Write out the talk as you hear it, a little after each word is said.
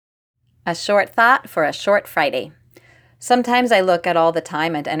A short thought for a short Friday. Sometimes I look at all the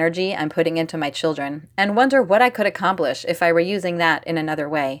time and energy I'm putting into my children and wonder what I could accomplish if I were using that in another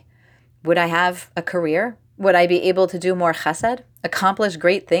way. Would I have a career? Would I be able to do more chesed? Accomplish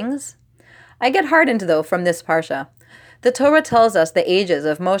great things? I get hardened, though, from this parsha. The Torah tells us the ages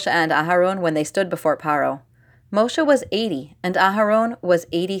of Moshe and Aharon when they stood before Paro. Moshe was 80 and Aharon was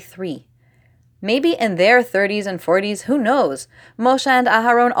 83. Maybe in their 30s and 40s, who knows? Moshe and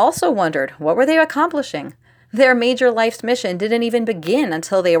Aharon also wondered, what were they accomplishing? Their major life's mission didn't even begin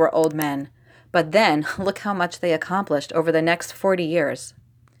until they were old men. But then, look how much they accomplished over the next 40 years.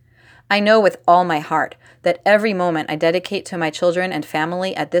 I know with all my heart that every moment I dedicate to my children and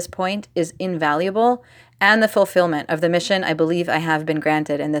family at this point is invaluable and the fulfillment of the mission I believe I have been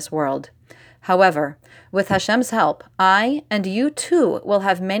granted in this world. However, with Hashem's help, I and you too will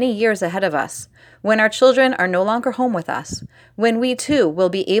have many years ahead of us, when our children are no longer home with us, when we too will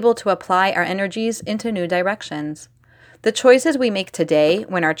be able to apply our energies into new directions. The choices we make today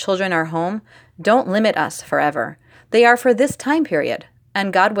when our children are home don't limit us forever. They are for this time period,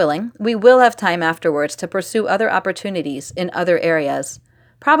 and God willing, we will have time afterwards to pursue other opportunities in other areas,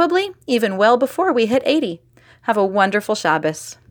 probably even well before we hit 80. Have a wonderful Shabbos.